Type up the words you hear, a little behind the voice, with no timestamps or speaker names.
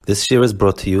This year is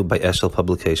brought to you by Eshel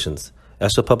Publications.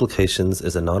 Eshel Publications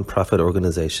is a non-profit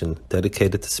organization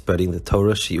dedicated to spreading the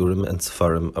Torah, Shiurim, and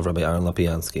Sefarim of Rabbi Aaron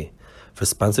Lapiansky. For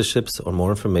sponsorships or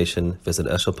more information, visit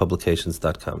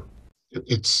eshelpublications.com.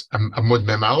 It's Amud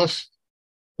Mem Aleph?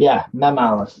 Yeah, Mem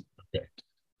Aleph. Okay.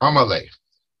 Amalei.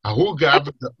 Ahu gab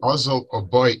the Ozel or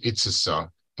boy Itzisa,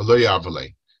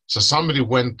 Beloy. So somebody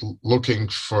went looking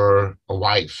for a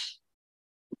wife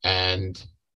and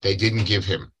they didn't give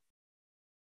him.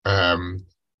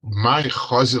 My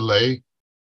chazile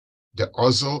the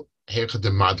ozel hech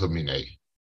de madlamine.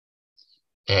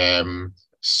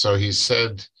 So he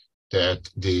said that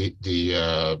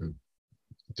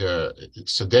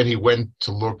so then he went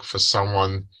to look for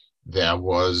someone that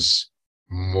was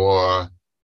more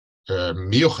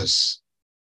miuchas.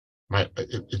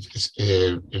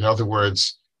 In other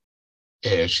words,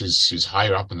 she's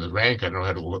higher up in the rank. I don't know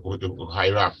how to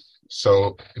higher up.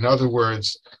 So in other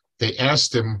words, they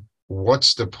asked him,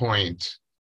 what's the point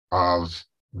of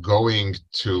going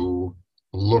to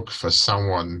look for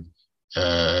someone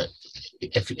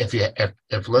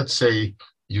if let's say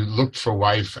you looked for a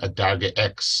wife at Daga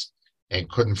X and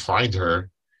couldn't find her,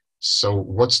 so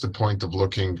what's the point of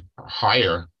looking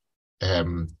higher?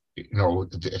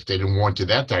 If they didn't want to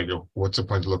that Daga, what's the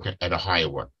point of looking at a higher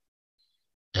one?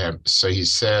 So he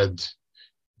said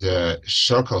the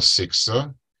Shokal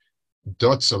Siksa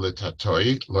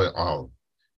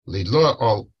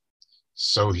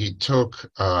so he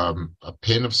took a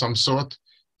pin of some sort,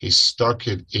 he stuck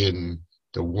it in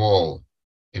the wall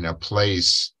in a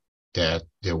place that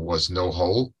there was no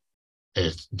hole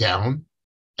down,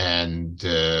 and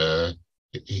it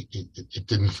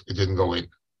didn't go in.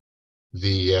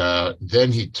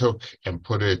 Then he took and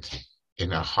put it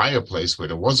in a higher place where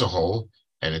there was a hole,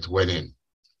 and it went in.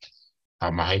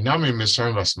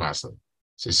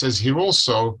 So he says here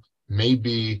also,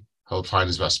 maybe he'll find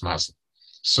his Vasmasl.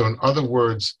 So in other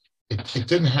words, it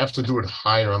didn't have to do it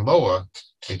higher and lower.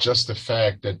 It's just the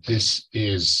fact that this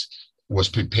was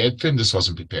prepared for him, this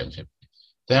wasn't prepared for him.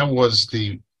 That was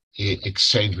the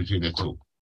exchange between the two.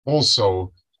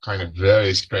 Also, kind of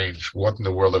very strange. What in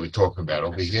the world are we talking about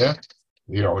over here?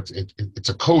 It's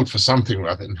a code for something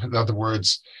rather. In other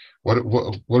words, what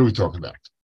are we talking about?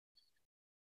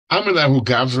 Amalei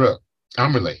Gavra.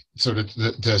 Amalei. So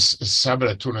the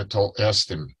Sabbah Atunah asked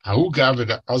him, "How gave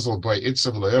the Azal boy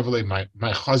itzav loyavle my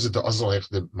chazed the Azal hech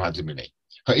the madimine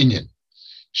ha'inyan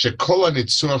shekol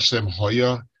anitzur shem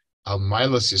hoya al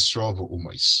milas Yisrael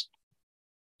v'umais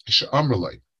she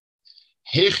Amalei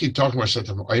hechi talk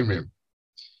mashatam oimrim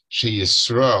she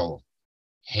Yisrael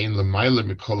hein lemayla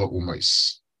mikola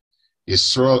umais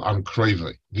Yisrael am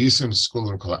kroive visim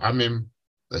skulim kol amim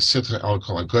lesitra al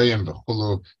kol goyim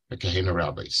v'chulu v'kehena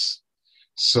rabbis."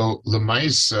 So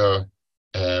Lemaisa,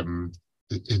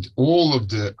 all of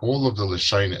the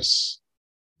Lashonis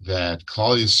that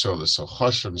Klal Yisrael, so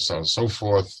Chashim, so on and so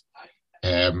forth,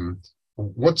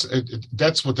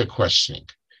 that's what they're questioning.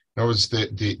 In other words, the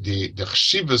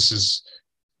Chshivas is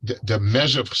the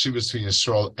measure of Chshivas between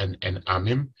Yisrael and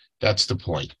Amim. That's the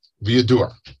point.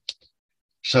 V'yadua.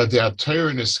 Shadei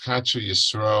Torah niskachu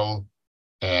Yisrael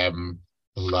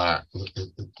La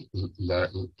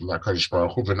Kadosh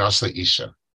Baruch Hu v'nas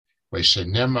Isha,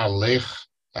 v'shenema lech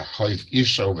achoiv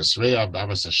Isha uv'sreya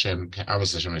b'avas Hashem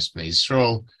k'avas Hashem espnei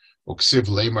Yisrael uksiv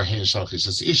leimar hein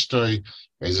shalchisas ishtoi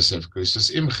v'ezasef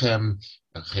kristus imchem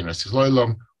v'chein asich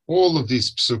loylam. All of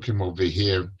these psukim over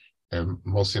here,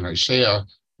 mostly in Isaiah,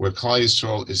 where Klal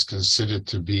Yisrael is considered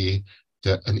to be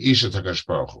an Isha Kadosh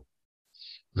Baruch Hu.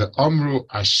 The Amru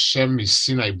Hashem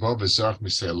misinai bo v'zarach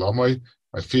misei lamoy.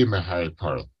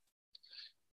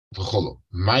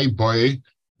 My boy,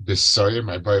 Besoy,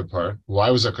 my boy Par. Why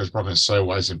was a Kosh Baruch in Soy?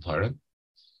 Why is in Paran?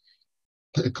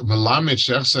 Melamed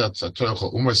Shechsa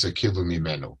Tzatoch Umas Akivu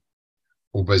Mimenu.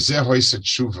 Ubazeh Hoyse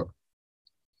Tshuva.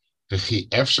 V'chi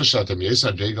Efsha Shatam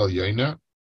Yesa Regal Yoina.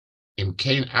 Im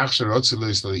Kain Achsher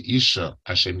Rotzilis Li Isha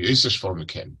Hashem Yesa Shval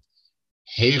Mekem.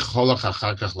 Hei Cholach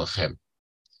Achakach Lachem.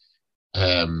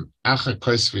 Acha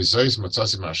Kois Vizois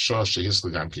Matzasim Ashor Sheyis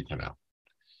Ligam Kikanal.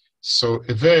 So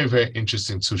a very, very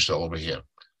interesting tusha over here.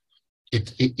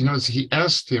 He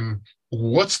asked him,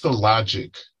 what's the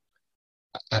logic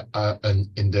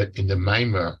in the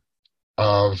Maimer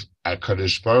of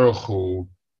HaKadosh Baruch Hu,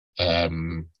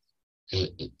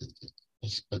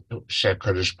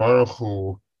 HaKadosh Baruch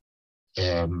Hu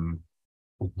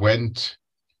went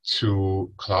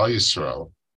to Klal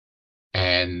Yisrael,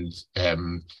 and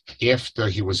after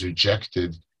he was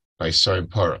rejected by Sorim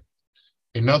Parah.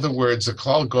 In other words, the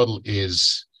Klal Gadol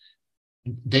is,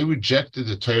 they rejected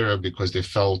the Torah because they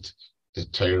felt the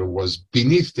Torah was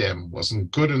beneath them,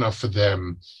 wasn't good enough for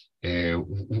them,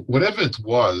 whatever it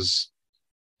was,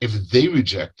 if they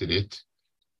rejected it,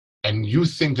 and you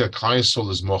think that Klal Yisrael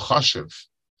is more chashiv,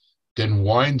 then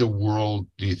why in the world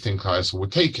do you think Klal Yisrael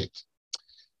would take it?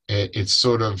 It's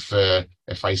sort of,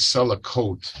 if I sell a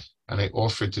coat and I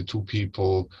offer it to two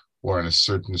people who are in a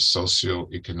certain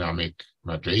socioeconomic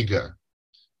madrega,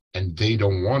 and they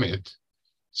don't want it,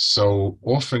 so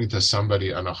offering it to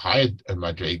somebody on a higher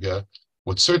madrega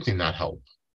would certainly not help.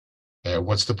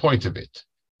 What's the point of it?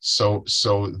 So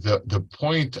the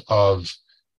point of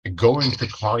going to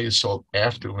Klal Yisrael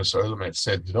after Umm had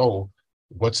said no,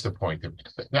 what's the point of it?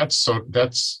 That's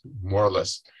more or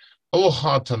less a little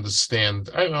hard to understand.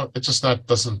 I don't know. It just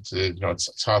doesn't.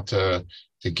 It's hard to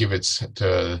give it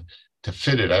to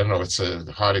fit it. I don't know. It's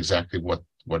hard exactly what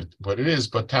it is.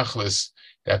 But tachlis,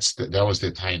 that was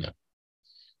the taina.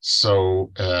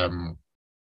 So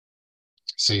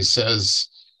he says.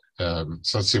 So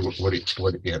let's see what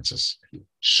he answers.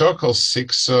 Shokal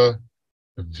siksa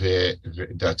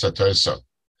v'datzatorsa.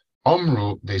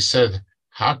 Omru, they said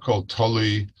hakol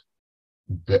toli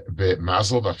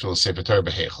b'mazel v'afil sefer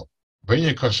b'hechel.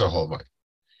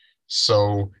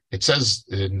 So it says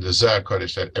in the Zohar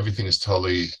Kodesh that everything is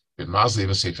totally b'mazel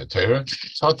even sefer Torah.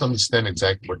 It's hard to understand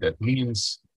exactly what that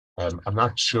means. I'm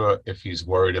not sure if he's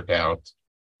worried about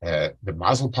the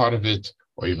mazel part of it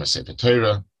or even sefer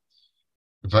Torah.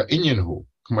 Va'inyanhu,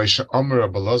 k'may she'amar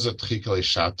Abelazar tchika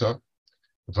le'shata,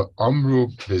 va'amru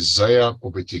b'zoya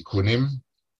u'b'tikunim,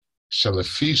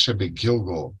 shelefi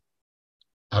she'b'gilgul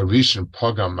harishon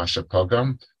pogam masha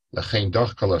pogam, l'chein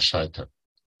doch kol ha'shaita.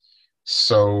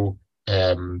 So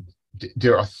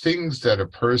there are things that a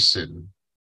person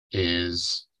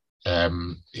is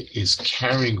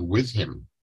carrying with him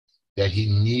that he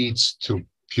needs to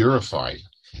purify,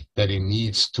 that he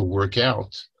needs to work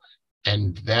out.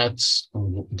 And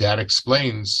that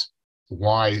explains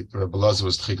why Rabbi Elazar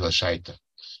was tchik l'shaita.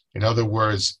 In other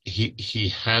words, he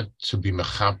had to be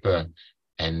mechaper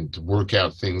and work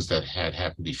out things that had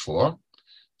happened before.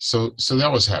 So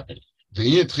that was happening.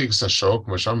 V'yeh tchik sashok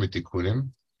masham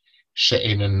v'tikunim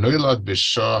she'ena noilad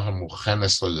b'shah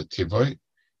hamuchenes l'letivoy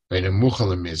ve'ena mucha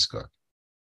l'mizgar.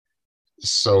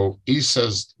 So he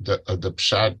says the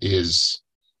pshat is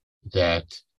that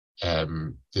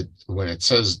when it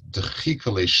says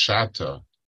dechikale shata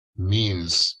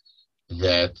means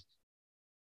that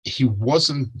he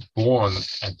wasn't born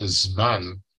at the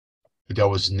zman that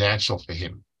was natural for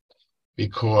him,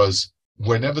 because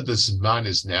whenever the zman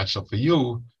is natural for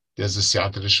you, there's a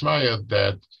siyata d'shmaya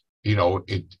that you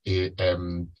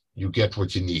get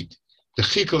what you need. The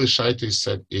chikale shata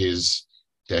said is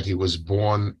that he was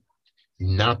born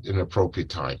not in an appropriate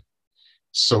time.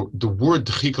 So the word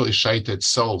chikal ishaita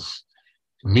itself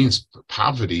means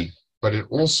poverty, but it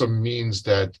also means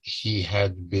that he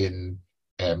had been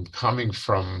coming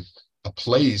from a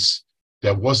place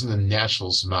that wasn't a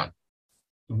natural zman,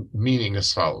 meaning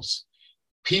as follows.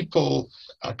 People,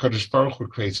 HaKadosh Baruch Hu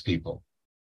creates people,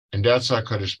 and that's why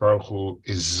HaKadosh Baruch Hu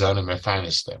is zanim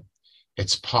efanis them.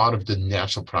 It's part of the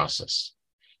natural process,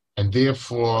 and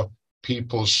therefore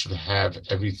people should have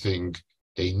everything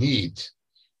they need,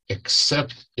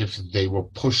 except if they were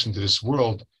pushed into this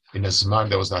world in a zman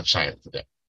that was not shaykh to them.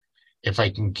 If I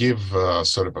can give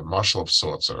sort of a mashal of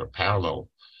sorts or a parallel,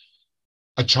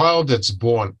 a child that's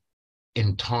born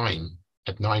in time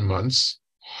at 9 months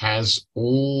has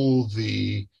all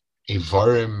the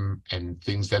evarim and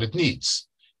things that it needs.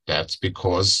 That's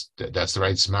because that's the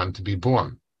right zman to be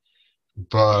born.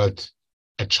 But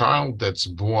a child that's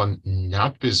born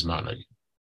not bismanai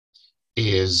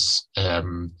is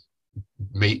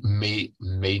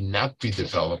may not be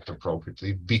developed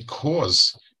appropriately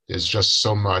because there's just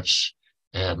so much.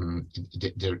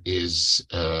 There is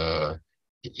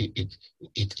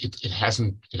it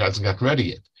hasn't gotten ready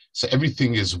yet. So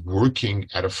everything is working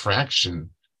at a fraction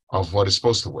of what is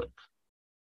supposed to work.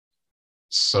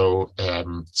 So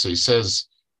he says,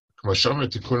 so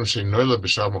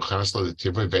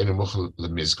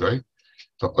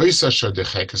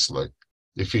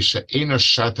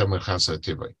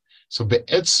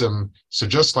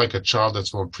just like a child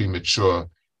that's more premature,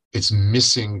 it's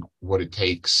missing what it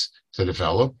takes to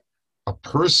develop. A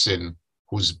person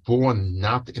who's born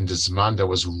not in the zman that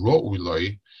was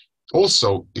ro'uloi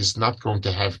also is not going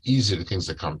to have easy the things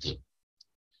that come to him.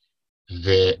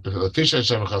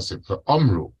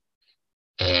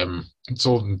 It's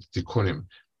all in Tikkunim.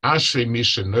 Ashrei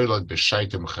misha noilad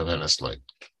b'shaitim chavenas loy.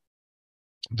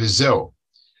 V'zeo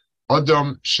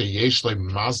Adam sheyesh loy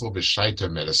mazel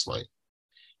b'shaitim meres loy.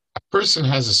 A person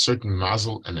has a certain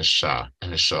mazel and a shah,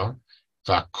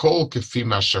 v'akol kefi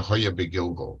ma shehoya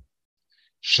begilgol.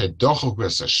 Shedochok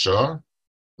es ashah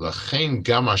L'chein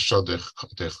gam asher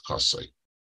dech kasei.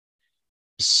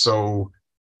 So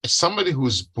somebody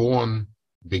who's born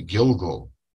begilgul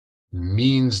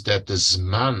means that the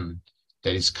zman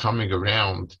that is coming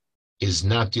around is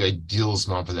not the ideal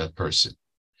zman for that person.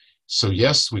 So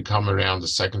yes, we come around the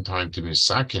second time to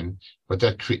misakin, but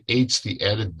that creates the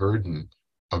added burden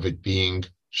of it being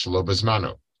shelo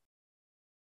bezmano.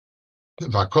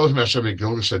 V'akol me'asher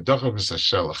begilgul shedachav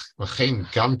v'sashelach l'chein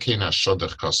gam kein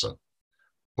ashodech kasei.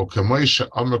 U'kemoi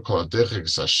she'amar kol adechik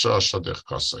v'sasher ashodech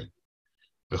kasei.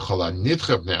 V'chol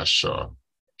hanidchav ne'asher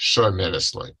shor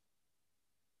mereslei.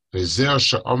 V'zeh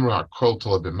she'amar hakol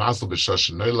tol b'mazel b'shor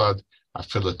shenoilad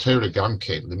afil Torah gam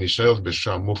kein l'mishayel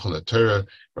b'shor muchal Torah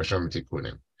v'shor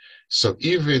mitikunim. So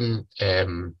even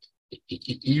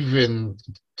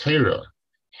Torah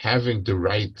having the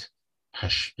right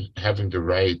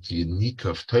unique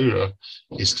of Torah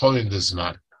is telling this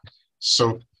man.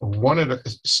 So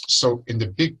so in the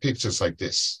big picture, it's like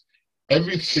this: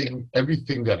 everything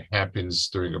that happens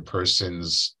during a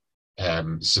person's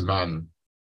zman,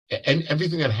 and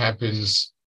everything that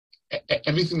happens,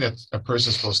 everything that a person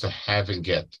is supposed to have and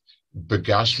get,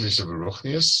 begashmis of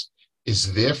ruchnius,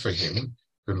 is there for him.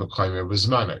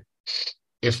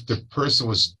 If the person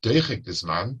was deichik this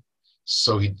man,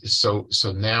 so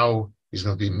now he's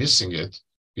going to be missing it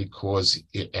because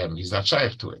he's not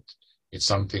shaykh to it. It's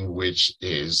something which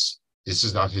this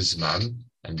is not his man,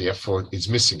 and therefore he's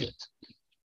missing it.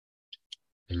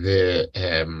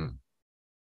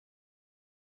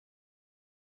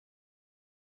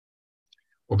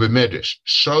 Ubemedesh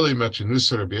shali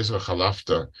matinusar Rabbi Yezra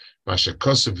Chalafta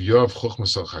mashekosav Yov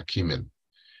Chochmas al Chakimin.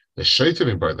 The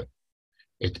Shaitim brother.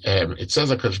 It says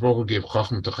that Kadosh Baruch Hu gave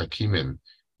Chacham to Chakimin.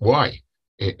 Why?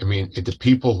 The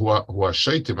people who are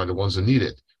Shaitim are the ones who need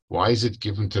it. Why is it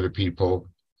given to the people?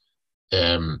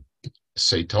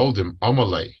 So he told him,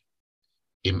 Amalei,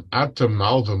 im atam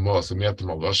malva mos, who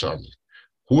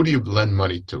do you lend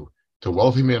money to? To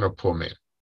wealthy man or poor man?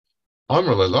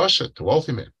 Amalei lasha, to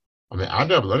wealthy man.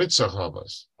 Adab lanitzach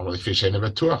havas. Amalei fishein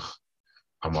betuach.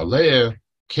 Amalei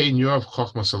kein yoav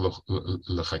chachmas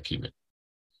lechakimin.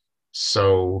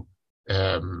 So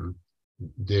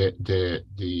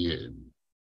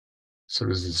so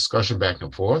there's a discussion back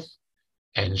and forth,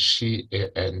 and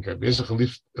Rabbi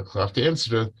Yisrael Chalafta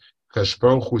answered, Kadosh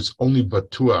Baruch Hu is only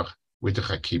batuach with the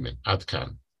chakimin.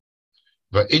 Adkan.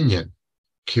 Va'inyan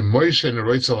kimoy she'enu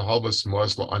roitzel halvas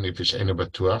moas la'ani v'she'enu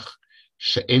batuach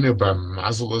she'enu bar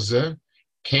mazel hazeh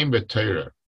came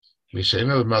b'Torah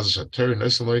v'she'enu b'mazel she'Torah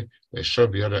noseloi le'shor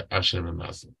b'yoda asher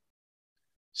b'mazel.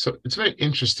 So it's very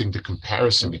interesting, the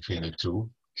comparison between the two.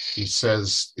 He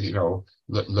says, L'yav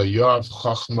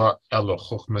chachma elo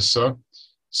chochmasa.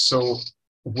 So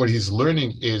what he's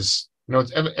learning is,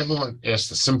 everyone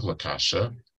asked a simpler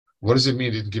kasha. What does it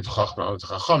mean to give chachma to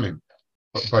chachamim?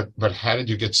 But how did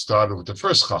you get started with the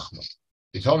first chachma?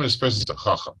 He told me this person's a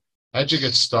chacham. How did you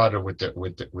get started with the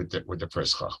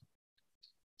first chachma?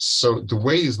 So the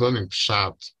way he's learning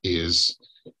pshat is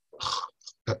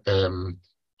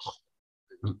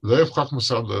Lev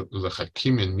chachmasad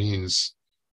lechakimin means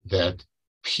that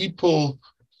people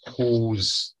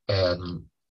whose zman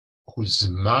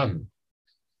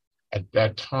at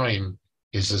that time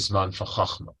is a zman for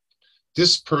chachma.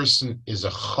 This person is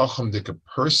a chachamdik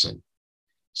person,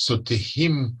 so to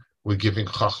him we're giving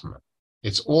chachma.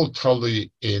 It's all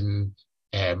totally in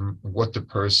what the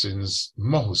person's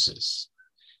mohus is,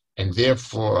 and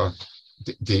therefore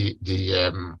the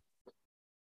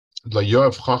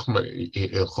Layov Chachma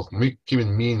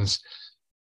means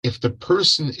if the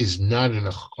person is not in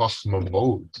a Chachma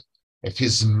mode, if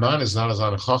his man is not as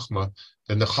on a Chachma,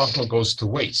 then the Chachma goes to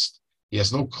waste. He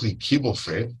has no Kli Kibble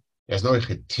for it. He has no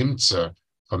Chetimtza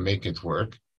for making it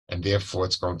work, and therefore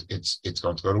it's going to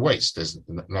go to waste. There's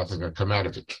nothing going to come out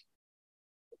of it.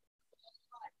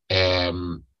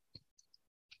 Came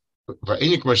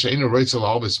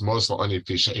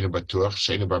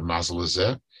mazel.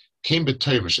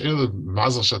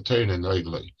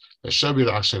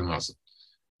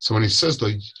 So when he says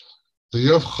the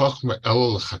Yov Chachma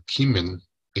El Chakimin,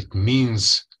 it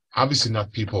means obviously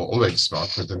not people already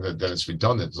smart, but then it's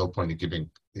redundant. There's no point in giving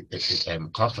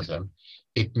Chachma them.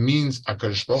 It means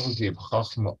HaKadosh Baruch Hu gave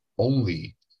Chachma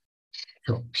only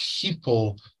for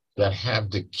people that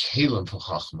have the Kalim for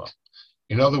Chachma.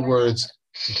 In other words,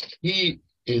 he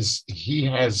has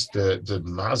the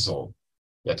mazel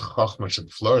that Chachma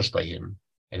should flourish by him,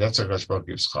 and that's how HaKadosh Baruch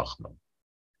Hu gives Chachma.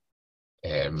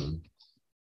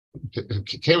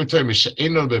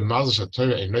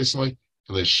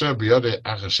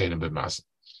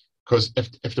 Because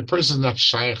if the person is not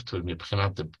shaykh to it, the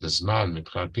Zman,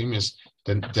 Pimis,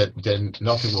 then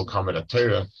nothing will come at a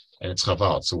Torah, and it's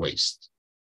chaval, it's a waste.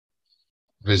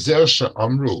 V'zer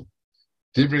she'amru,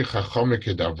 divrei chachamim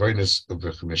kedarvonos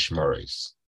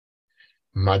uv'mishmaros.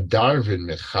 Madarvin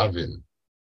mechavin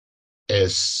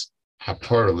es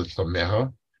hapor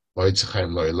l'tlameha,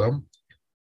 lo'itzachem lo'elam.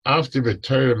 After the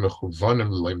Torah mechuvanim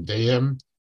l'lemdehem,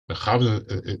 mechavin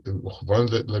mechuvanim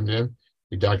l'lemdehem,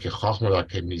 midarke chachma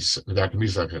l'ake misa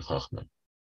l'ake chachma.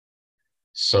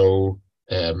 So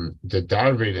the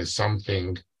Darvin is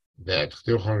something that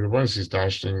Ch'til Chacham is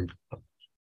dashing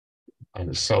on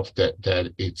itself,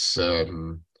 that it's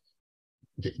the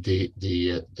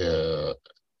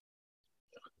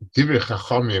Divrei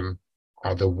Chachamim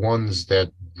are the ones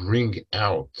that bring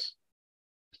out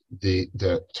the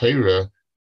Torah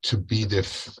to be the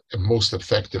most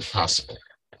effective possible.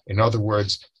 In other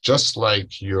words, just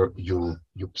like you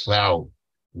plow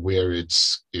where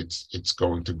it's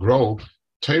going to grow,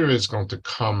 Torah is going to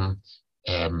come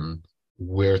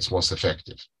where it's most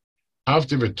effective.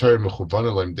 After the Torah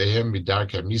mechuvan dehem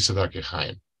midarke misadarke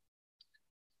chaim.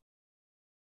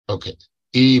 Okay.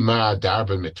 Ima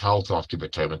darbin metalto after the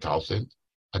Torah metaltin.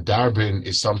 A darbin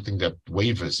is something that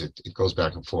wavers. It goes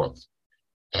back and forth.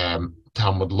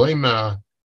 Talmud loima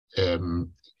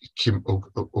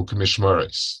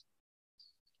ukemishmaris.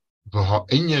 V'ha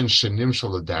inyan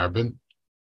shenimshal a darbin.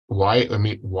 Why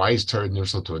is Torah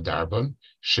nimshal to a darbin?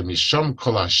 Shemisham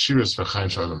kol hashiras v'chaim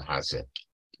shalom hazeh.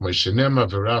 Moshenema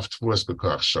v'rav tvuras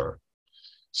b'koach shor.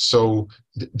 So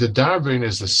the darbin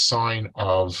is a sign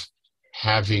of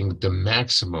having the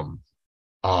maximum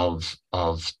of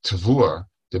tavur,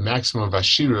 the maximum of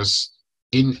ashirus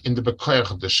in the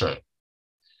bekoach of the shor.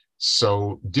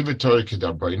 So divrei Torah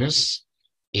kedarbonos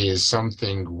is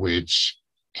something which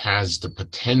has the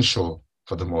potential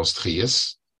for the most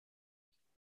chiyas.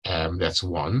 That's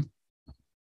one.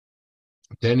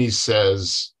 Then he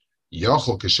says,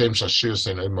 Yochel kashem shashir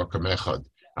sein makam echad,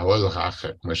 avodah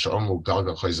acher, meshaomu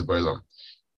galgal choyze boilam,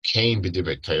 came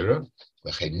b'divrei Torah,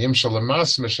 lechein nimshal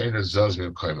lemas meshein zaz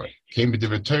miyukoymer. Came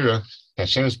b'divrei Torah,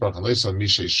 Hashem is baruch aleisal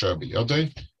mishay shor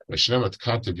b'yodei, meshenem at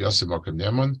kativ yosef makam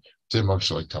neman, t'imok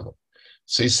shaloi tamel.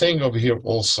 So he's saying over here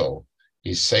also,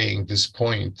 he's saying this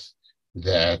point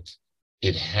that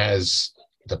it has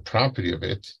the property of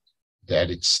it, that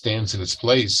it stands in its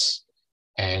place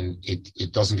and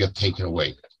it doesn't get taken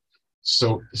away.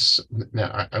 So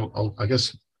now I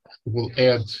guess we'll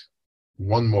add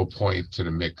one more point to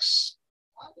the mix.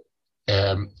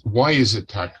 Why is it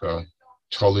taka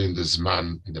totally in the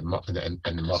Zman and the Mach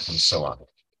and so on?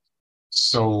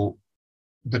 So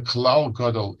the Kalal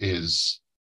Gadol is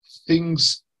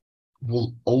things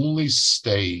will only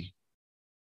stay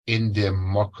in their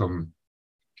Makom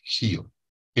Kiyum,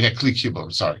 in a Kli Kibble,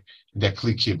 I'm sorry. That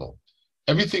Kli Kibble.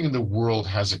 Everything in the world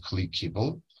has a Kli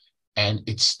Kibble, and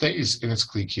it stays in its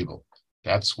Kli Kibble.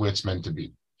 That's where it's meant to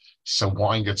be. So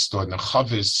wine gets stored in a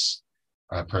chavis,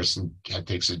 a person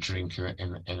takes a drink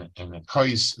in a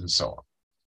kais, and so on.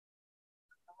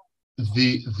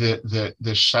 The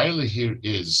shaila here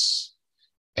is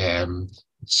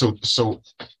so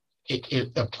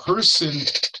a person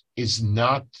is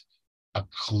not a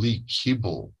Kli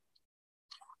Kibble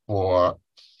for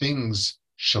things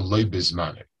shaloi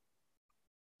bizmaner.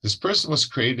 This person was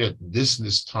created at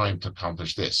this time to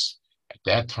accomplish this, at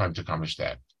that time to accomplish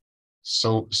that.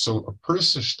 So a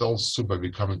person should also by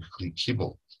becoming a Kli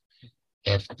Kibble.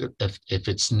 If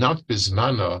it's not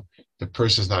bizmana, the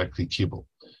person is not a Kli Kibble.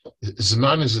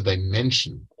 Zman is a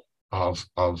dimension of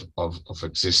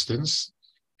existence,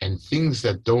 and things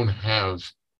that don't have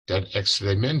that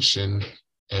extra dimension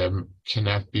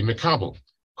cannot be mekabel.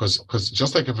 Because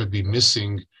just like if it'd be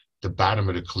missing the bottom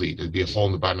of the kli, there'd be a hole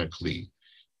in the bottom of the kli,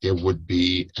 there would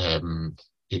be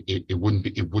it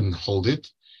wouldn't hold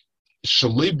it.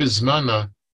 Shalei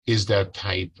bizmana is that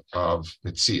type of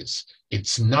metzias.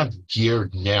 It's not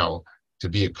geared now to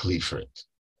be a kli for it.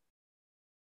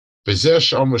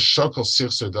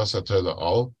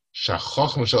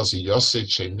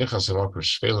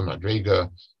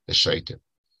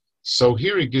 So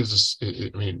here he gives us,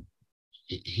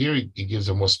 here he gives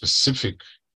a more specific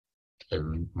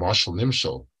marshal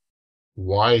nimshal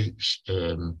why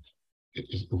shakal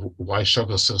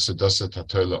sirsa dasa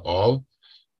tatoila all.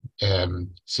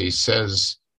 So he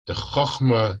says the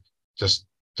chokhmah just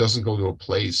doesn't go to a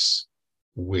place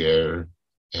where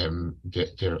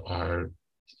there are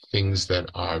things that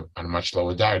are on a much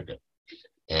lower darga.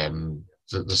 In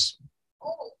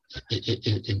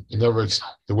other words,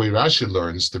 the way Rashi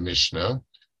learns the Mishnah,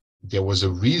 there was a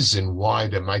reason why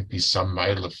there might be some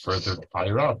mile further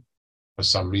higher up, for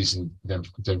some reason than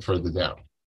further down.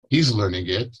 He's learning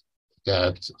it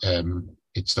that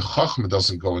it's the Chachma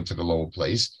doesn't go into the lower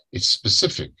place. It's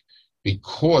specific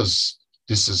because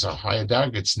this is a higher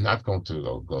dark. It's not going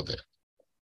to go there.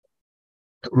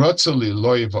 Ratzali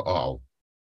loy va'al.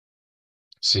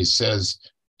 So he says,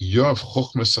 Yov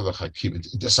Chochmas Hakim.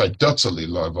 Decide Datzali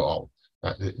loy va'al.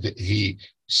 He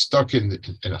stuck in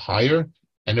higher,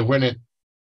 and it went in.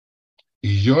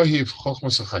 Yohiv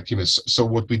Chochmas Hakim. So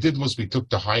what we did was we took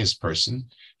the highest person.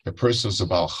 The person was a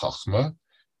Baal Chachma,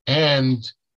 and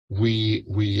he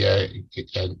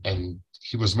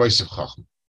was Moisef Chachma.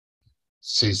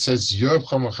 So he says Yohiv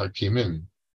Chochmas Hakimin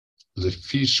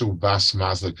lefishu bas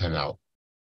mazle kanal.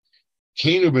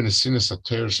 Keinu ben esinas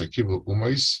ater shekibul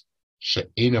umais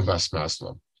she'ena bas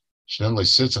mazlam. She'en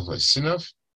leisitzach leisinav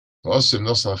v'osim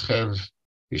nos lachev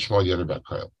yishmol yere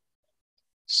b'koil.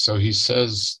 So he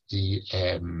says the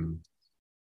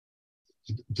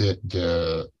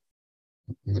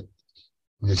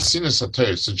nesinas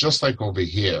ater. So just like over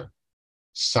here,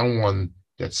 someone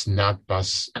that's not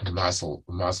bas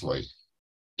mazle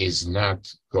is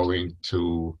not going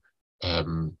to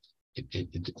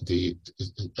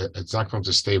it's not going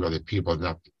to stay by the people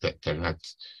don't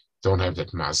have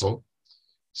that mazel.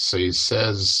 So he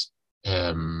says so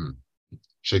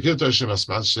he in the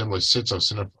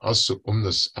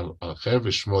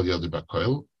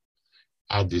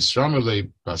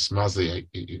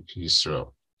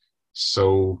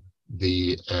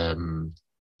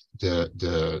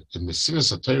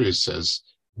Sinas HaTorah says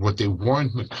what they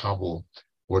weren't makabel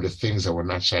were the things that were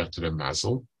not shaykh to the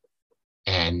mazel.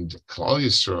 And Klal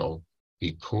Yisrael,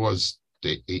 because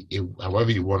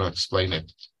however you want to explain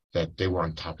it, that they were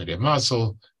on top of their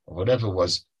mazel or whatever it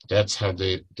was, that's how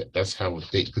they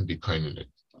could be kind of it.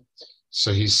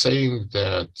 So he's saying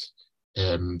that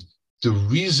the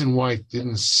reason why it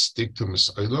didn't stick to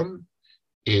Mis'olam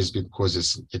is because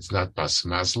it's not bas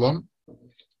mazlam.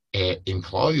 In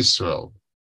Klal Yisrael,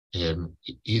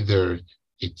 either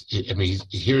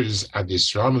here it is ad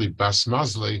Yisrael bas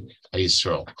mazle a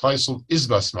Yisrael. Klal Yisrael is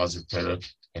bas mazle Torah,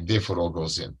 and therefore it all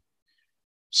goes in.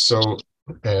 So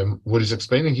what he's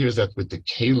explaining here is that with the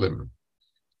kalim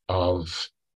of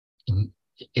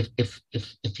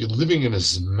if you're living in a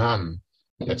zman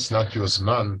that's not your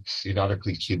zman, you're not a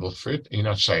kibul for it, and you're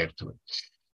not shaykh to it.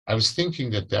 I was thinking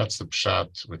that that's the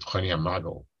pshat with Choni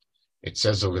Amago. It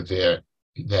says over there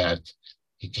that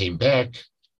he came back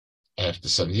after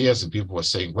some years, and people were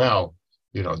saying, "Well,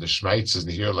 the Shmeitz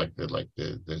isn't here like the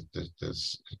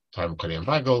time of Choni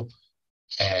Amago,"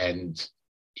 and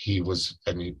he was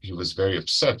very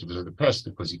upset. He was depressed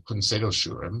because he couldn't say those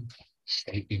shurim.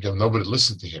 Nobody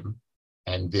listened to him,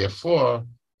 and therefore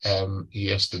he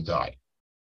has to die.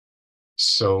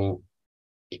 So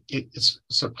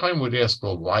so Chaim would ask,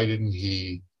 well, why didn't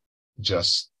he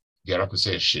just get up and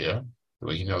say a shir the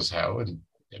way he knows how, and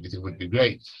everything would be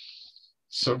great?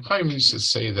 So Chaim used to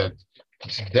say that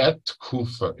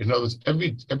kufa, in other words,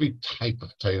 every type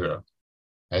of Torah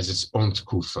has its own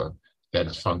kufa that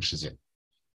it functions in.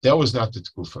 That was not the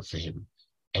kufa for him,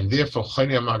 and therefore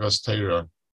Choni Amago's Torah,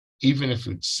 even if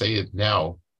we'd say it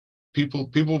now, people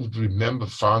would remember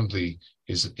fondly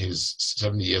his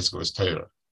 70 years ago his Torah,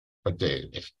 but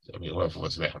whoever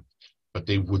was around, but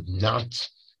they would not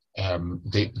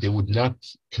they would not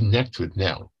connect to it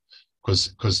now,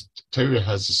 because Torah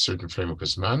has a certain framework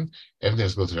as man, everything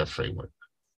has to go to that framework.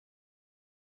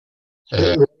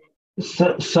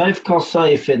 Saif Kal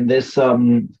Saif in this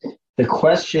the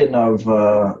question of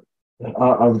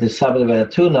the Sabbah of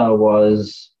Atunah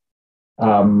was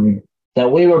that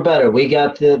we were better. We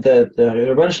got the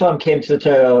Rebbe Shalom came to the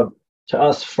Torah to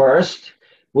us first.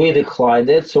 We declined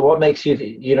it. So what makes you,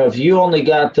 if you only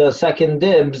got second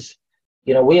dibs,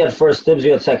 we had first dibs,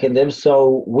 you had second dibs,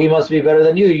 so we must be better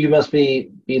than you. You must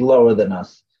be lower than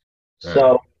us.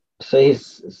 Right.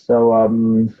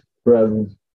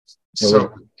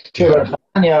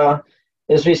 Tanya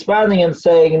is responding and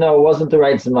saying, no, it wasn't the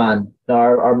right Zman.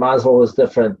 Our mazel was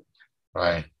different.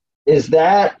 Right. Is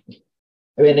that,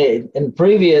 in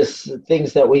previous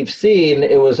things that we've seen,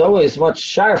 it was always much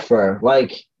sharper,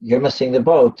 like you're missing the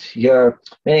boat.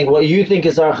 Meaning what you think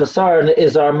is our chasar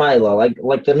is our maila,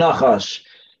 like the nachash.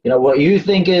 What you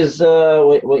think is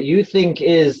what you think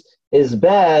is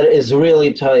bad is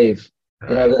really taiv.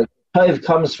 Right. The taiv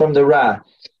comes from the ra.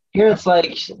 Here it's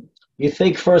like you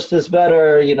think first is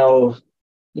better.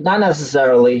 Not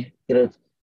necessarily.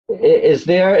 Is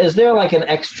there like an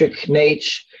extra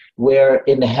knach where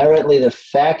inherently the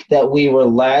fact that we were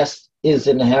last is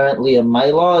inherently a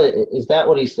maila? Is that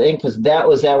what he's saying? Because that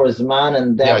was our zman,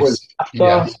 and that was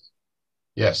after.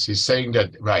 Yes, he's saying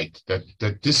that, right,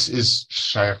 that this is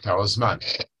shaykh to our zman.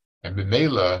 And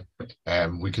B'meila,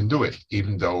 we can do it,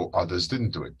 even though others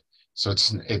didn't do it. So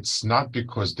it's not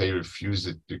because they refused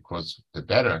it because they're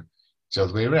better. It's the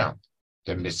other way around.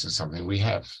 They're missing something we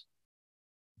have.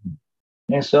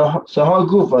 Yeah, so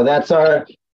Hagufa, that's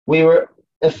we were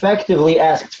effectively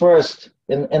asked first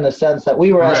in the sense that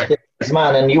we were asked in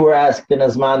Zman and you were asked in a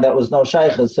Zman that was no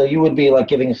Shaykhas. So you would be like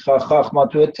giving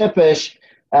Chachma to a Tipish,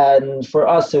 and for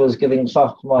us it was giving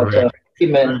Chachma to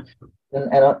Himen.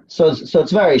 And so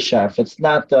it's very sharp. It's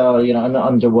not an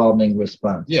underwhelming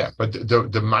response. Yeah, but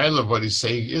the mile of what he's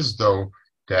saying is though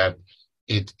that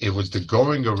it was the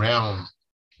going around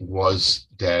was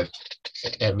that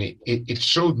it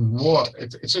showed more.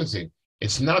 It's interesting.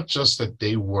 It's not just that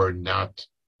they were not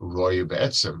roya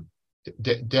be'etzem.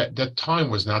 That time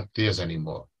was not theirs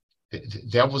anymore.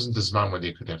 That wasn't the zman when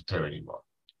they could have Torah anymore.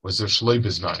 It was their shloi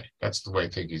b'zman. That's the way I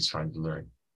think he's trying to learn.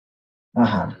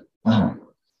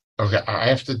 Okay, I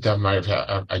have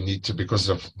to. I need to, because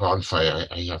of bonfire.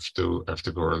 I have to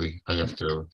go early. I have to